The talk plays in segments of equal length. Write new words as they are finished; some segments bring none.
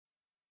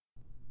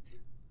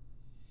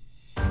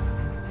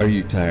Are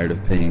you tired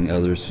of paying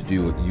others to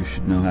do what you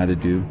should know how to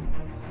do?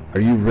 Are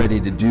you ready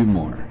to do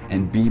more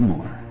and be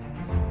more?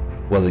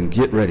 Well, then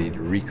get ready to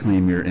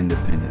reclaim your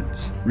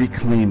independence.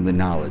 Reclaim the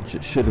knowledge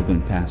that should have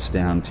been passed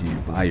down to you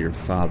by your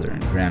father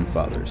and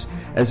grandfathers,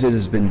 as it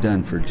has been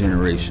done for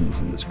generations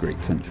in this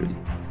great country.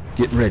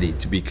 Get ready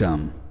to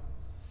become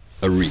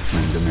a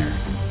reclaimed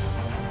American.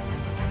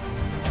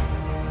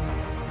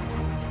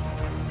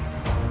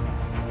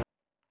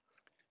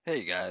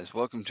 Hey guys,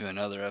 welcome to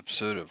another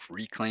episode of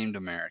Reclaimed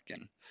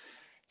American.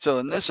 So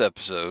in this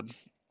episode,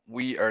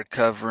 we are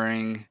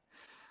covering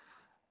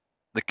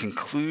the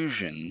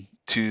conclusion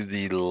to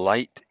the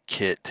light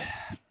kit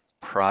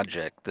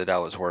project that I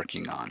was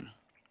working on.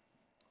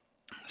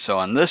 So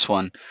on this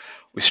one,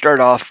 we start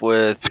off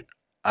with,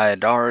 I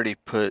had already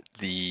put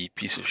the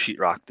piece of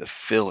sheetrock to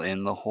fill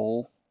in the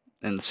hole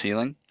in the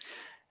ceiling,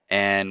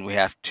 and we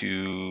have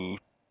to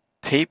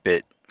tape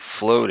it,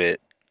 float it,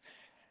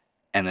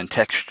 and then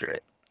texture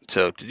it.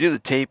 So to do the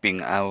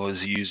taping, I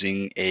was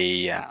using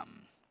a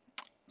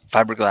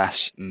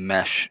fiberglass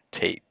mesh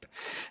tape.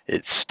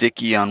 It's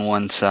sticky on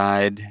one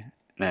side,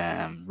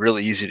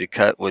 really easy to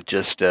cut with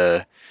just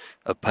a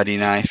putty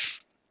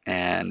knife,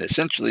 and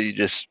essentially you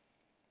just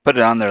put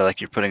it on there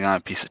like you're putting on a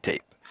piece of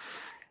tape.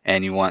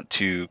 And you want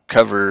to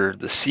cover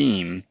the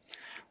seam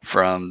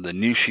from the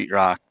new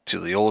sheetrock to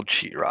the old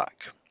sheetrock.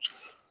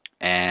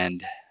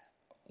 And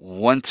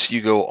once you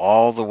go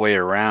all the way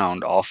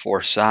around all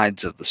four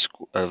sides of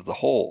the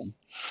hole,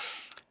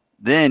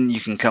 then you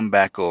can come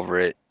back over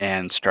it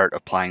and start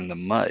applying the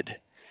mud.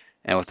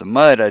 And with the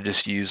mud, I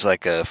just use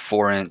like a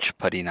 4-inch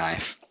putty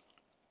knife.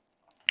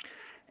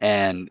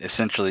 And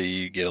essentially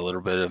you get a little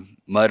bit of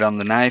mud on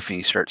the knife and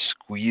you start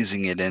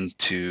squeezing it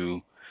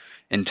into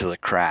the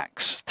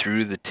cracks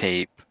through the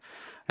tape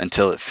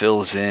until it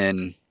fills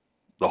in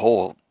the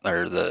hole,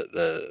 or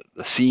the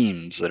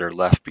seams that are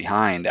left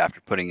behind after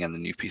putting in the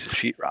new piece of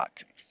sheetrock.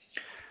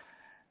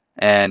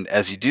 And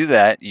as you do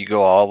that, you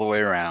go all the way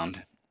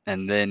around,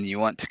 and then you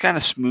want to kind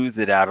of smooth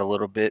it out a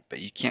little bit, but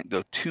you can't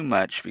go too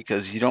much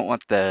because you don't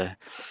want the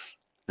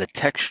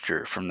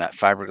texture from that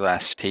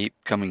fiberglass tape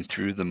coming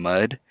through the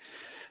mud.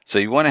 So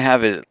you want to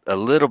have it a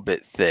little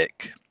bit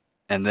thick,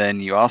 and then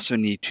you also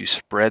need to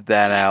spread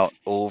that out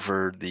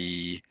over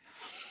the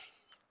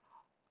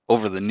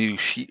new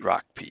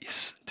sheetrock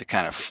piece to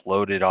kind of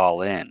float it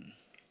all in.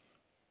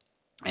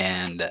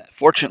 And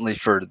fortunately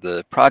for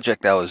the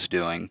project I was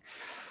doing,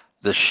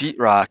 the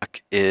sheetrock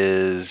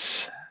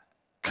is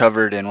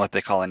covered in what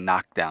they call a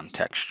knockdown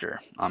texture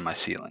on my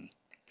ceiling.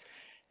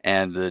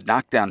 And the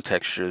knockdown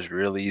texture is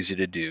really easy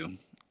to do,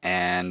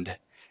 and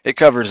it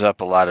covers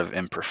up a lot of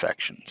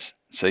imperfections.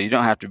 So you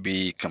don't have to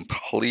be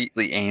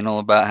completely anal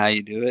about how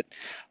you do it,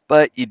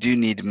 but you do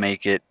need to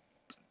make it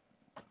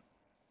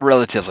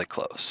relatively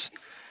close.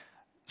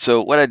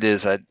 So what I did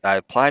is I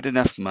applied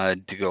enough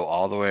mud to go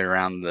all the way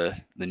around the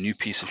new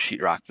piece of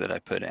sheetrock that I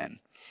put in,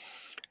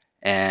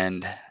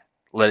 and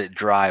let it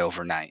dry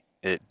overnight.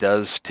 It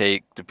does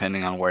take,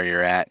 depending on where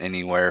you're at,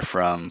 anywhere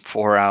from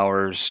 4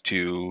 hours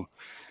to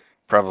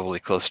probably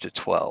close to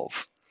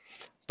 12.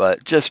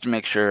 But just to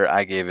make sure,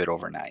 I gave it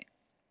overnight.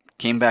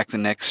 Came back the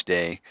next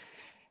day,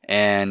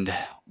 and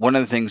one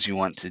of the things you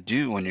want to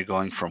do when you're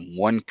going from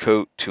one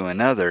coat to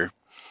another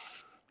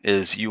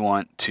is you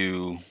want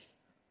to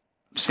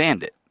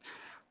sand it.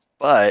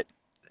 But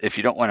if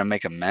you don't want to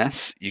make a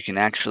mess, you can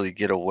actually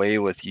get away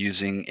with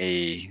using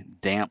a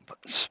damp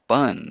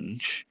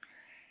sponge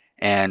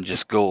and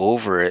just go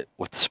over it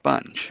with the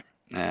sponge.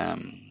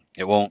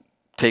 It won't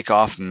take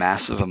off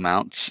massive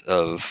amounts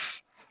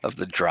of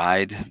the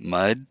dried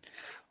mud,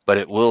 but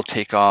it will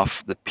take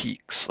off the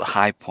peaks, the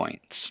high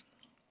points.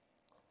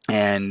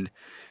 And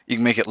you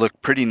can make it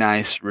look pretty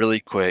nice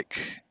really quick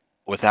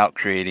without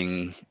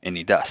creating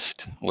any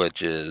dust,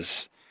 which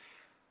is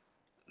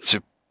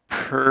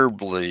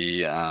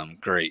superbly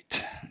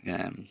great.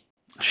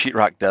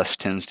 Sheetrock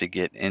dust tends to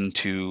get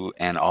into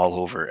and all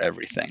over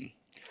everything.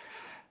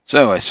 So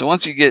anyway,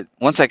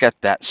 once I got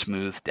that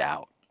smoothed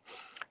out,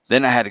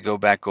 then I had to go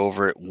back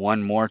over it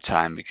one more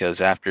time, because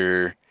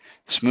after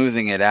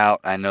smoothing it out,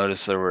 I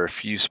noticed there were a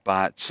few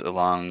spots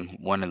along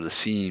one of the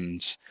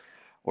seams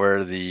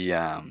where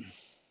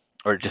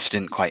or it just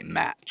didn't quite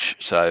match.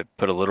 So I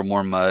put a little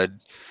more mud,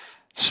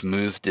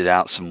 smoothed it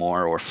out some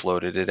more, or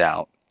floated it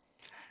out,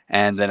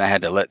 and then I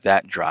had to let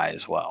that dry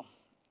as well.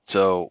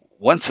 So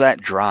once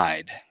that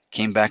dried,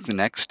 came back the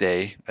next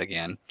day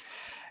again,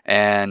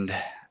 and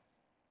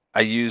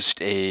I used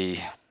a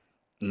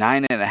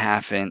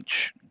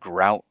 9.5-inch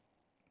grout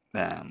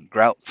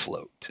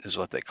float is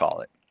what they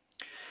call it.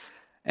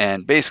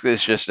 And basically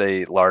it's just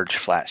a large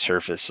flat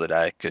surface that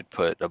I could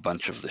put a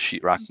bunch of the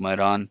sheetrock mud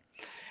on,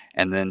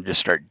 and then just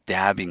start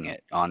dabbing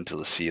it onto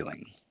the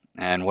ceiling.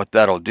 And what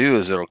that'll do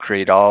is it'll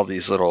create all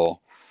these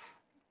little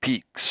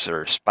peaks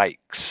or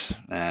spikes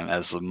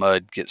as the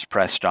mud gets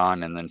pressed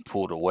on and then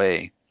pulled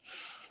away.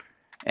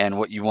 And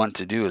what you want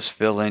to do is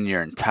fill in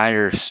your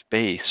entire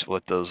space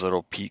with those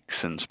little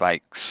peaks and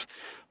spikes,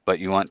 but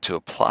you want to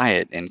apply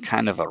it in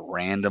kind of a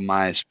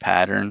randomized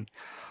pattern,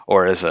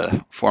 or as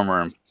a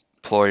former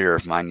employer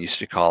of mine used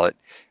to call it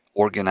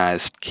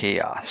organized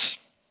chaos.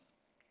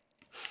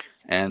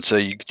 And so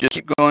you just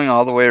keep going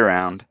all the way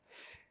around,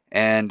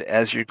 and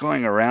as you're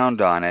going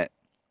around on it,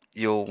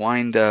 you'll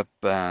wind up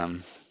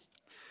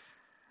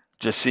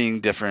just seeing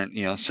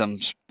different,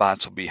 some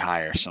spots will be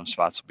higher, some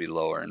spots will be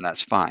lower, and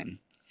that's fine.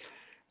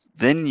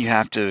 Then you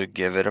have to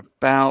give it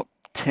about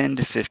 10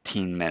 to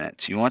 15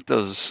 minutes. You want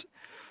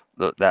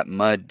that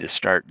mud to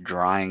start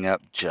drying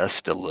up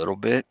just a little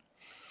bit.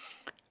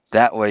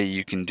 That way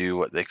you can do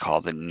what they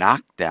call the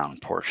knockdown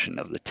portion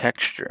of the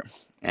texture.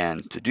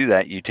 And to do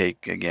that, you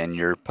take, again,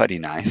 your putty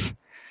knife,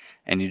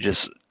 and you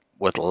just,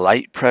 with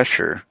light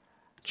pressure,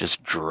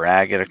 just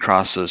drag it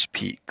across those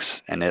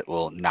peaks, and it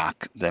will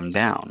knock them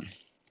down.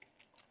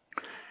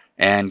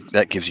 And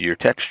that gives you your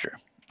texture.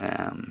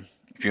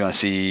 If you want to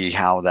see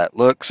how that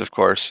looks, of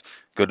course,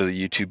 go to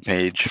the YouTube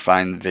page,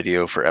 find the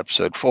video for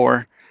episode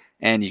 4,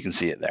 and you can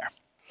see it there.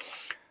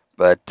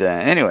 But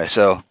anyway,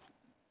 so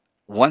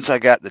once I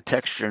got the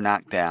texture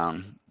knocked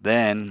down,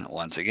 then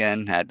once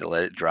again had to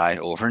let it dry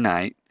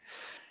overnight.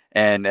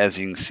 And as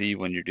you can see,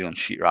 when you're doing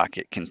sheetrock,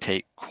 it can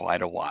take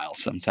quite a while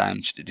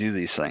sometimes to do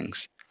these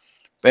things.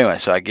 But anyway,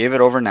 so I gave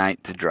it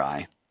overnight to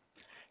dry.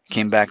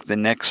 Came back the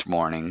next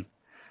morning,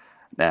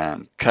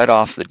 cut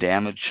off the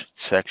damaged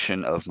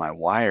section of my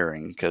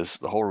wiring, because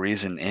the whole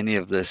reason any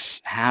of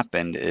this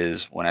happened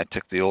is when I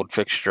took the old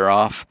fixture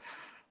off,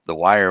 the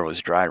wire was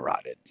dry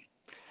rotted.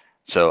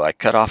 So I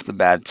cut off the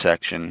bad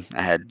section.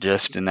 I had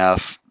just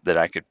enough that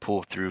I could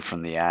pull through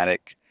from the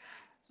attic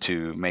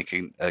to make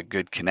a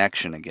good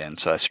connection again.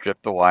 So I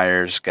stripped the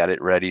wires, got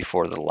it ready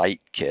for the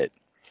light kit.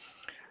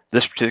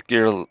 This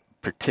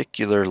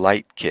particular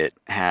light kit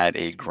had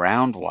a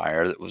ground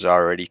wire that was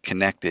already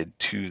connected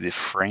to the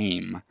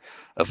frame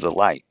of the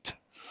light.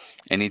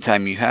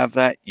 Anytime you have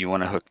that, you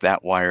want to hook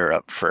that wire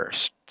up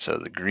first. So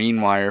the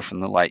green wire from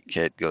the light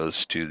kit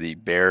goes to the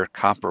bare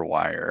copper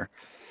wire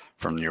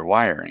from your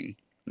wiring,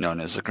 known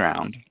as the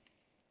ground.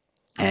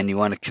 And you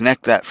want to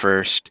connect that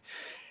first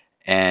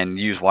and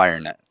use wire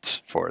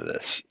nuts for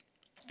this.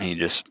 And you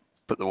just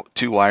put the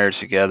two wires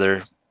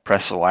together,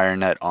 press the wire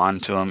nut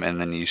onto them, and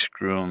then you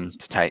screw them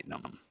to tighten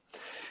them.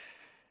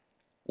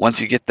 Once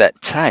you get that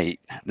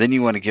tight, then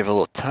you want to give a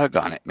little tug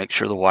on it. Make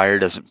sure the wire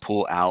doesn't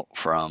pull out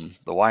from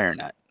the wire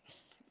nut.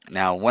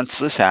 Now, once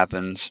this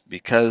happens,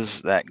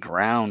 because that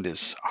ground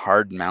is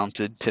hard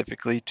mounted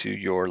typically to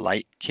your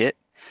light kit,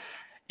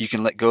 you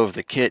can let go of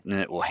the kit and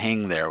it will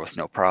hang there with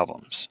no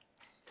problems.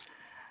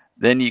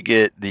 Then you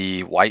get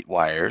the white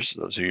wires,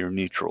 those are your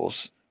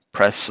neutrals,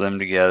 press them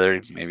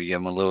together, maybe give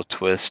them a little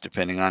twist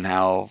depending on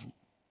how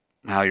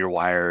your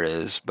wire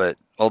is, but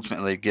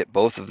ultimately get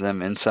both of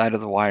them inside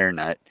of the wire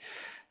nut,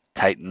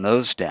 tighten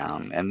those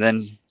down, and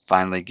then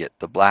finally get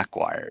the black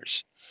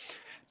wires.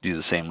 Do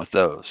the same with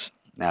those.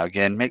 Now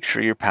again, make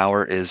sure your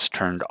power is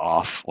turned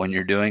off when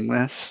you're doing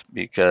this,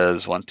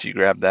 because once you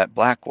grab that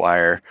black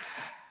wire,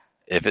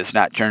 if it's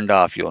not turned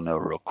off, you'll know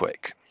real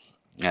quick.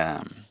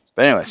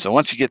 But anyway, so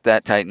once you get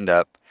that tightened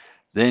up,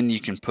 then you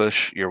can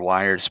push your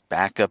wires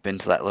back up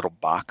into that little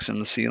box in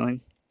the ceiling.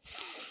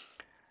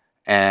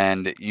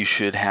 And you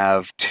should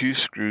have 2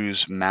 screws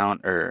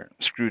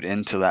screwed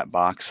into that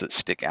box that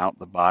stick out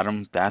the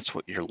bottom. That's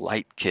what your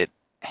light kit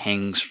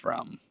hangs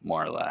from,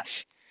 more or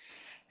less.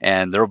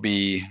 And there'll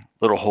be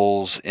little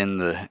holes in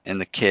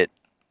the kit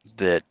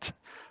that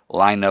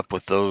line up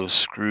with those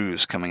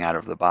screws coming out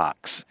of the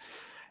box.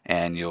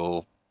 And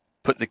you'll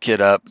put the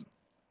kit up,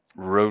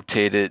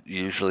 rotate it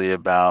usually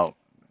about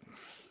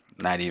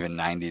not even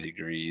 90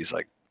 degrees,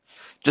 like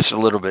just a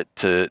little bit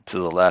to the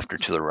left or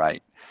to the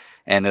right.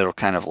 And it'll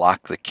kind of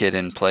lock the kit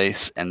in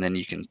place, and then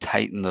you can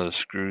tighten those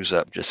screws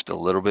up just a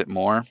little bit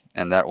more,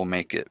 and that will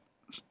make it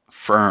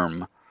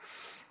firm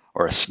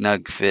or a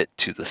snug fit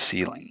to the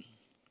ceiling.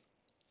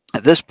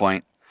 At this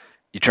point,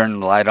 you turn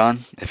the light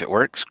on. If it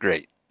works,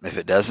 great. If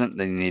it doesn't,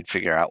 then you need to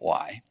figure out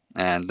why.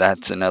 And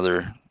that's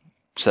another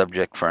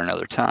subject for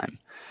another time.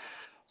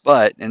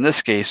 But in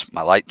this case,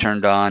 my light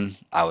turned on.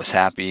 I was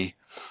happy.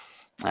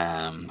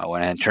 I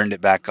went ahead and turned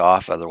it back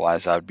off.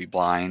 Otherwise, I would be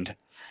blind.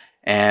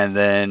 And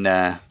then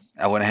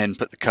I went ahead and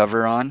put the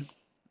cover on,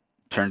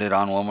 turned it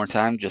on one more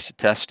time just to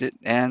test it,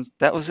 and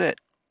that was it.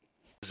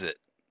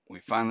 We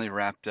finally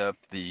wrapped up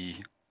the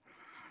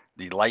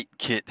light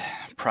kit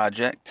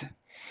project,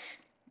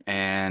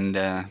 and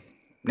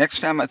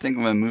next time I think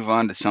I'm going to move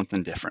on to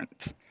something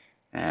different,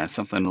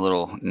 something a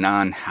little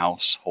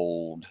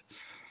non-household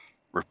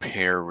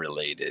repair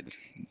related,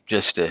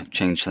 just to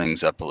change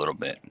things up a little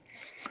bit.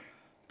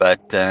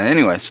 But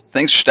anyways,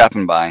 thanks for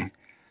stopping by.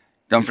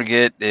 Don't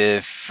forget,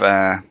 if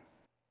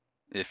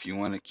you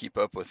want to keep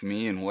up with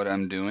me and what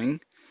I'm doing,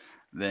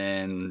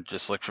 then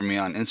just look for me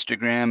on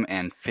Instagram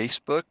and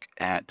Facebook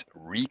at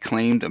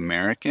Reclaimed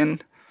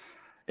American.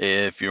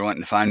 If you're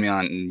wanting to find me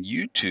on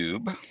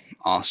YouTube,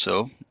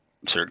 also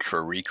search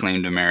for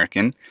Reclaimed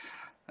American.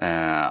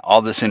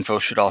 All this info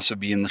should also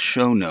be in the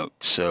show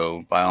notes,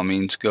 so by all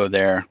means go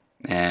there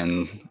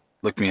and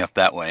look me up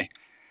that way.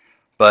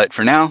 But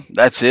for now,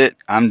 that's it.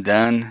 I'm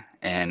done,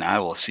 and I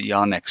will see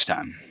y'all next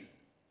time.